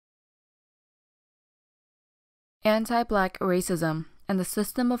Anti-Black racism and the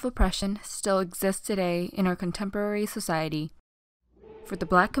system of oppression still exists today in our contemporary society. For the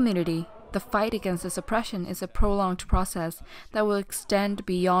Black community, the fight against this oppression is a prolonged process that will extend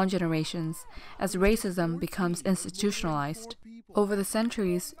beyond generations as racism becomes institutionalized. Over the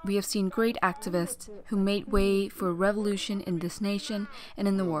centuries, we have seen great activists who made way for a revolution in this nation and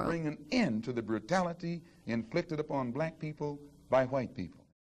in the world. Bring an end to the brutality inflicted upon Black people by white people.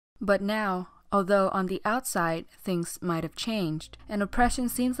 But now, although on the outside things might have changed, and oppression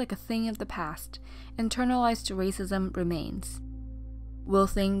seems like a thing of the past, internalized racism remains. Will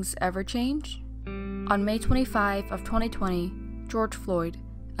things ever change? On May 25 of 2020, George Floyd,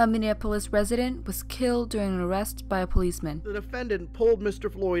 a Minneapolis resident, was killed during an arrest by a policeman. The defendant pulled Mr.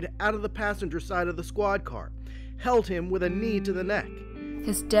 Floyd out of the passenger side of the squad car, held him with a knee to the neck.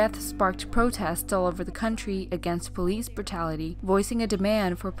 His death sparked protests all over the country against police brutality, voicing a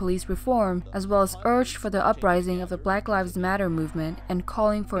demand for police reform, as well as urged for the uprising of the Black Lives Matter movement and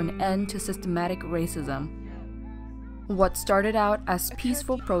calling for an end to systematic racism. What started out as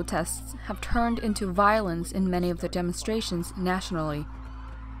peaceful protests have turned into violence in many of the demonstrations nationally.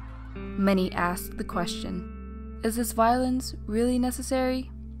 Many ask the question, is this violence really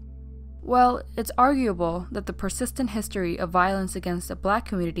necessary? Well, it's arguable that the persistent history of violence against the Black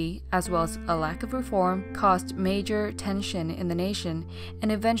community, as well as a lack of reform, caused major tension in the nation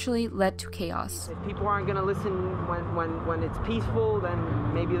and eventually led to chaos. If people aren't going to listen when it's peaceful,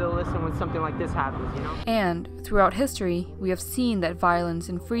 then maybe they'll listen when something like this happens, you know? And throughout history, we have seen that violence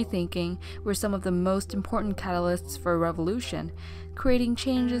and free thinking were some of the most important catalysts for a revolution, creating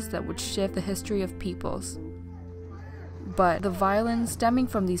changes that would shift the history of peoples. But the violence stemming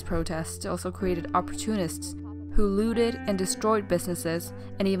from these protests also created opportunists who looted and destroyed businesses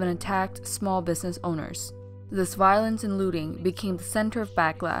and even attacked small business owners. This violence and looting became the center of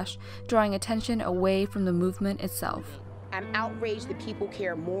backlash, drawing attention away from the movement itself. I'm outraged that people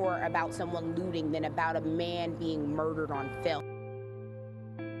care more about someone looting than about a man being murdered on film.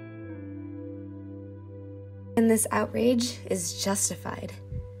 And this outrage is justified.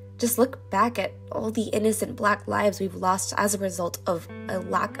 Just look back at all the innocent Black lives we've lost as a result of a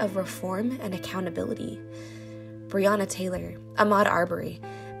lack of reform and accountability. Breonna Taylor, Ahmaud Arbery,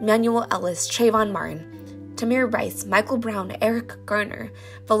 Manuel Ellis, Trayvon Martin, Tamir Rice, Michael Brown, Eric Garner,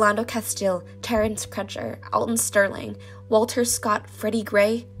 Philando Castile, Terrence Crutcher, Alton Sterling, Walter Scott, Freddie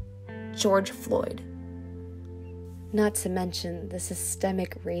Gray, George Floyd. Not to mention the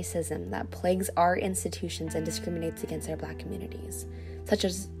systemic racism that plagues our institutions and discriminates against our Black communities, such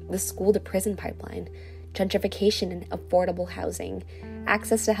as the school-to-prison pipeline, gentrification and affordable housing,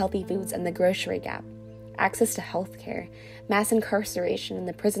 access to healthy foods and the grocery gap, access to health care, mass incarceration in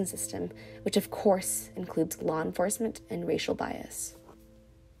the prison system, which of course includes law enforcement and racial bias.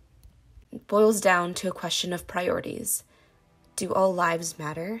 It boils down to a question of priorities. Do all lives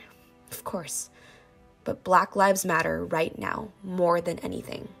matter? Of course. But Black lives matter right now, more than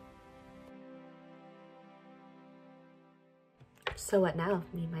anything. So what now,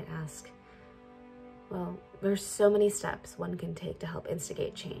 you might ask? Well, there's so many steps one can take to help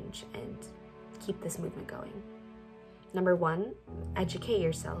instigate change and keep this movement going. Number 1, educate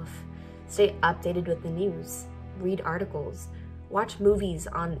yourself. Stay updated with the news. Read articles. Watch movies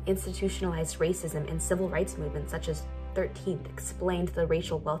on institutionalized racism and civil rights movements such as 13th, Explained the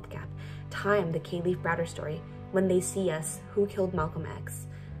Racial Wealth Gap, Time, the Kayleigh Browder Story, When They See Us, Who Killed Malcolm X.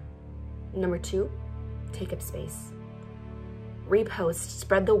 Number 2, take up space. Repost,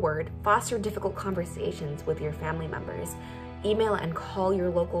 spread the word, foster difficult conversations with your family members, email and call your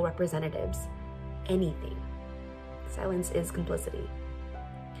local representatives. Anything. Silence is complicity.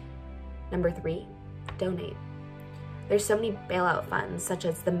 Number 3, donate. There's so many bailout funds, such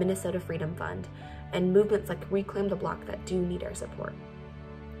as the Minnesota Freedom Fund, and movements like Reclaim the Block that do need our support.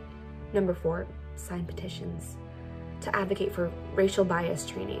 Number 4, sign petitions to advocate for racial bias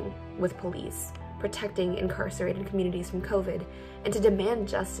training with police, protecting incarcerated communities from COVID, and to demand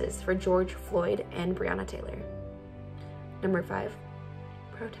justice for George Floyd and Breonna Taylor. Number 5,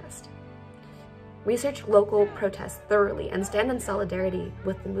 protest. Research local protests thoroughly and stand in solidarity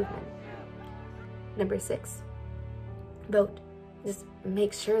with the movement. Number 6, vote. Just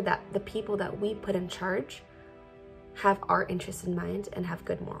make sure that the people that we put in charge have our interests in mind and have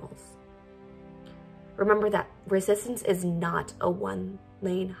good morals. Remember that resistance is not a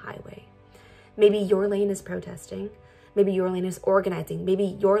one-lane highway. Maybe your lane is protesting, maybe your lane is organizing,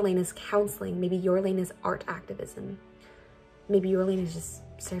 maybe your lane is counseling, maybe your lane is art activism, maybe your lane is just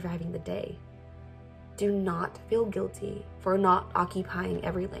surviving the day. Do not feel guilty for not occupying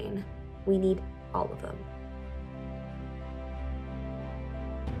every lane. We need all of them.